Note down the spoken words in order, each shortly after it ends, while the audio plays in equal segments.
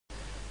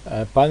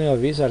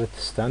PanelWizard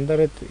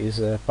standard is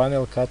a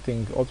panel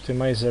cutting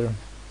optimizer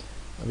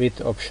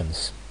with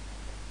options.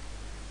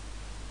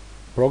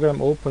 Program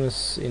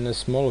opens in a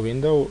small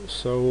window,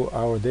 so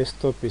our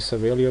desktop is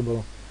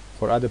available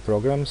for other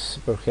programs,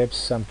 perhaps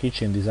some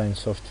kitchen design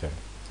software.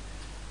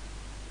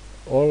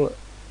 All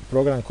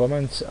program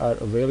commands are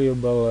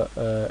available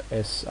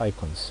as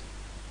icons.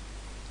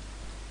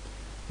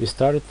 We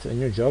start a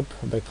new job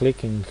by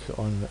clicking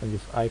on the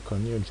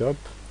icon New Job.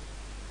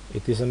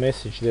 It is a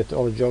message that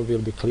all job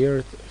will be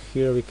cleared.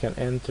 Here we can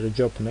enter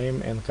job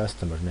name and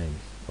customer name.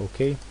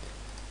 OK.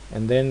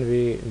 And then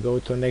we go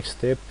to next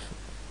step,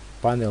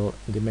 panel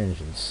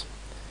dimensions.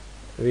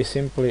 We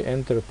simply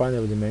enter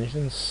panel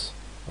dimensions,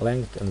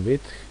 length and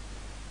width,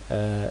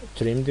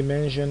 trim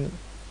dimension,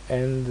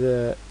 and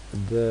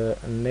the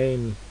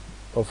name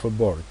of a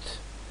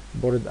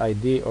board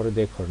ID or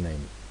decor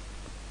name,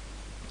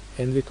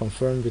 and we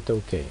confirm with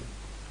OK.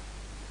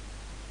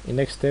 In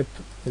next step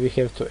we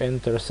have to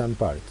enter some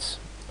parts.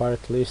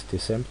 Part list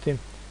is empty.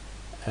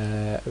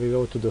 We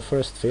go to the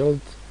first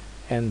field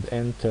and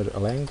enter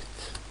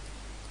length,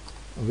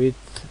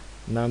 width,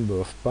 number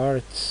of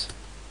parts,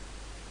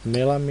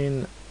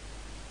 melamine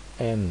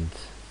and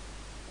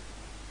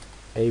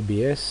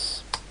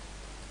ABS,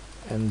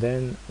 and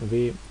then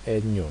we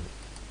add new.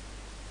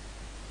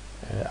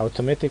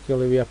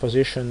 Automatically we are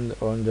positioned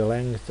on the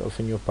length of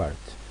a new part.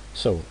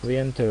 So we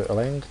enter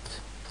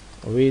length,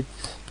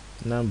 width,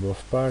 number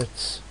of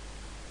parts,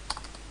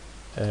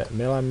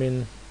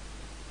 melamine,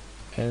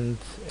 and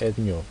add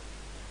new.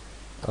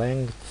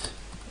 Length,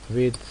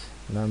 width,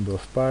 number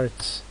of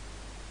parts,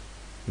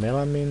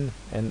 melamine,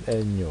 and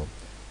add new.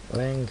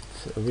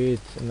 Length,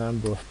 width,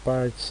 number of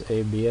parts,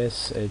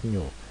 ABS, add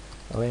new.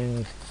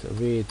 Length,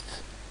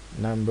 width,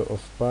 number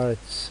of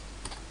parts,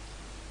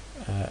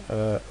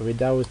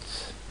 without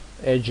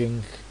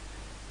edging,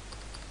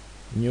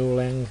 new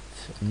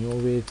length, new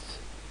width,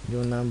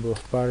 new number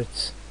of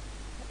parts,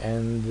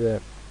 and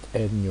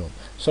add new.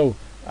 So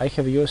I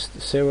have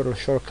used several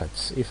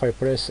shortcuts. If I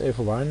press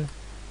F1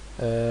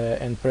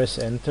 and press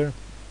enter,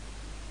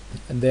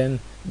 and then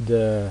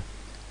the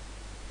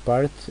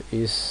part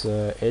is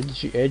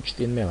edged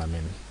in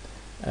melamine.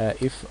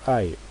 If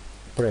I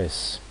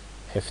press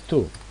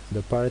F2,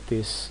 the part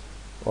is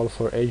all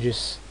four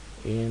edges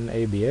in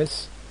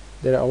ABS.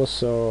 There are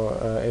also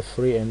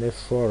F3 and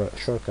F4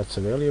 shortcuts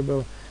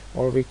available,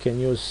 or we can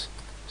use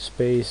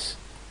space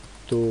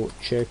to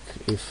check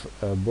if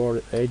a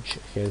board edge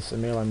has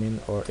melamine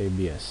or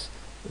ABS.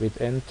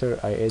 With enter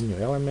I add new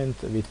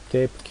element, with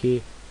tab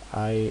key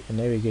I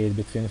navigate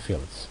between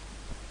fields.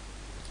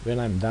 When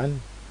I'm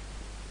done,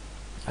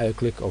 I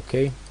click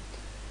OK.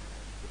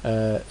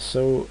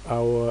 So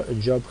our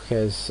job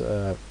has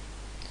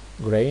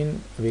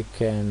grain. We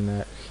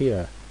can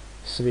here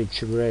switch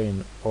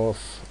grain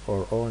off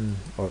or on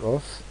or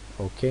off.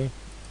 OK.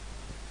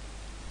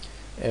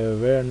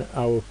 When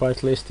our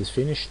part list is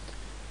finished,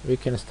 we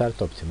can start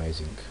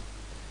optimizing.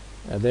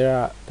 There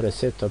are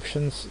preset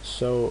options,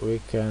 so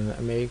we can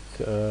make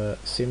a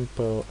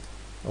simple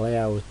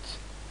layout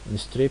in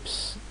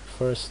strips,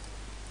 first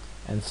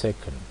and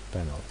second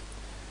panel.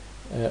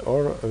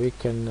 Or we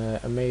can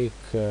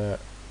make a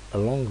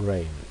long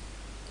grain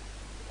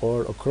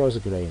or a cross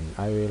grain.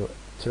 I will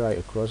try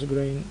a cross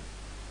grain,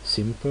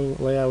 simple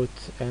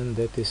layout, and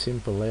that is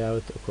simple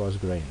layout across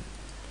grain.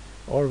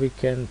 Or we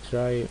can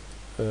try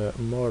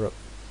more,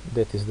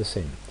 that is the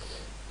same.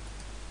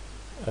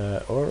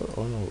 Or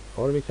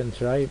we can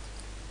try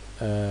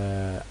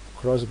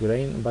cross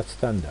grain but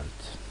standard.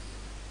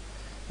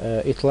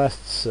 It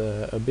lasts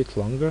a bit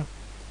longer,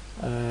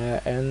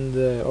 and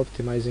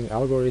optimizing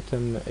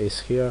algorithm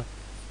is here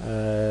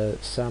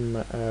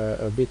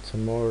a bit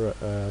more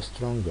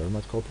stronger,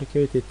 more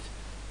complicated,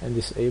 and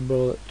is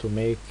able to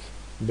make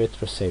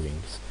better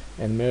savings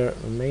and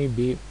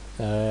maybe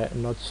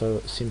not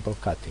so simple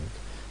cutting.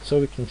 So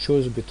we can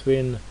choose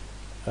between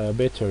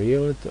better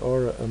yield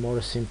or a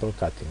more simple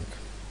cutting.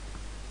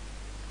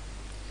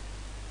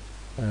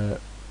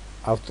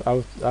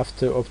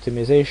 After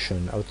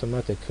optimization,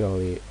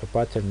 automatically a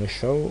pattern is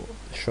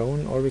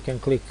shown, or we can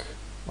click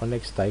on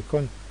next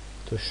icon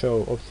to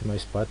show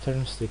optimized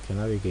patterns. We can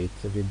navigate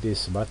with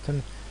this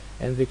button,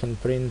 and we can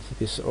print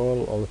this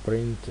all or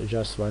print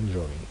just one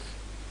drawing.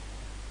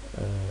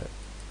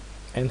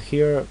 And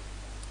here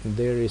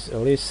there is a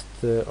list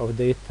of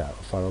data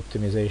of our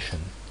optimization.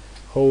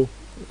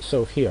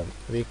 So here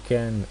we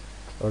can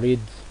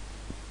read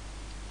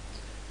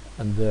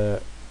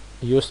the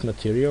used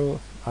material,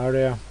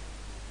 area,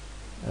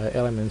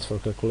 elements for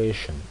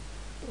calculation,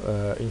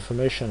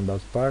 information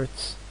about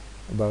parts,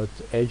 about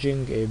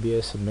edging,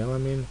 ABS and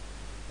melamine,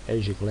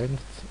 edging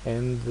length,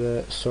 and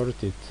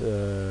sorted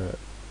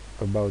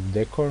about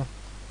decor.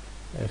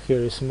 Here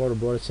is more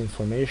boards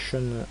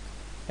information,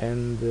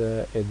 and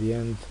at the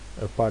end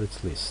a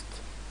parts list.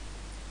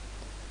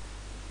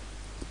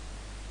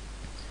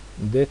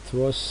 That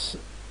was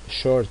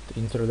short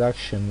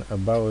introduction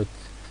about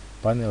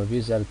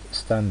PanelWizard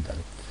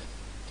standard.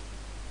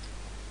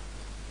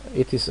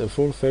 It is a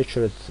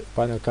full-featured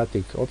panel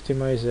cutting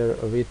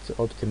optimizer with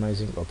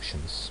optimizing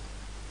options.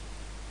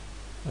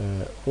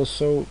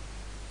 Also,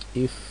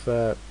 if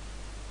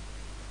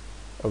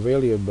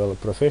available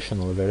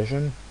professional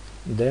version,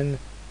 then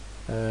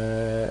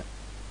there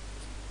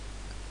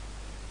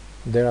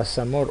are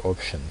some more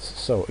options.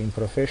 So in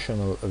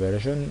professional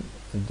version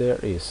there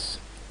is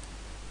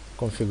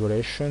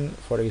configuration.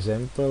 For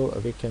example,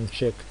 we can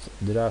check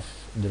draft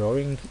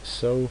drawing,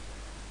 so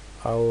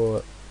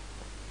our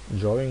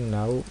drawing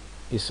now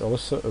is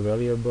also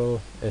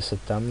available as a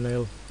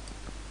thumbnail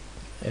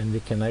and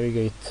we can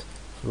navigate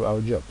through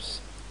our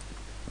jobs.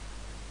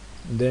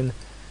 Then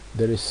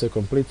there is a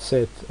complete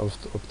set of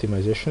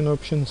optimization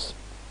options.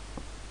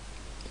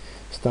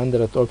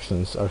 Standard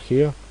options are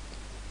here,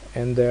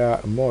 and there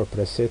are more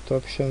preset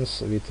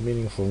options with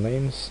meaningful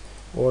names,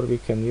 or we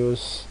can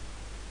use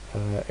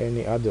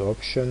any other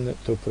option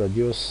to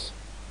produce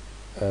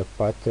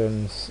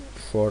patterns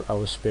for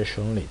our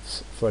special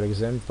needs. For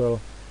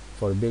example,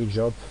 for big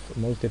job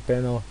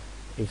multi-panel,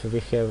 if we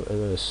have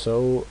a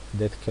saw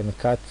that can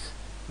cut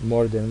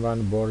more than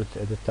one board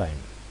at a time.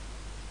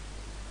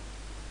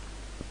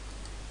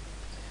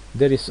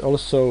 There is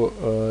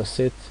also a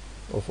set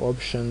of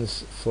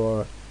options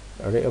for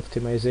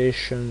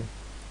re-optimization,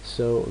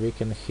 so we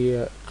can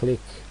here click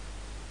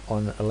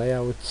on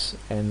layouts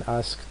and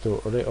ask to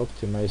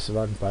re-optimize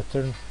one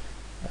pattern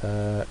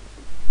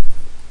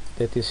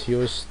that is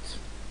used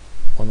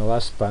on the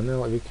last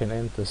panel. We can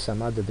enter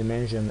some other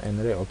dimension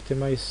and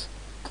re-optimize.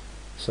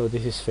 So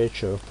this is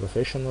feature of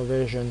professional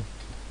version.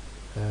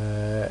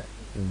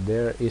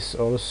 There is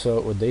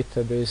also a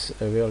database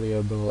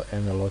available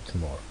and a lot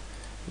more.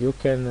 You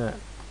can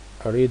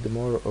read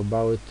more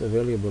about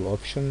available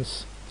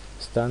options,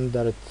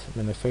 standard,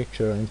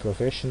 manufacturer and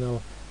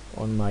professional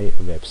on my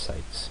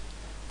websites.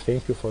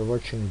 Thank you for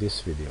watching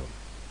this video.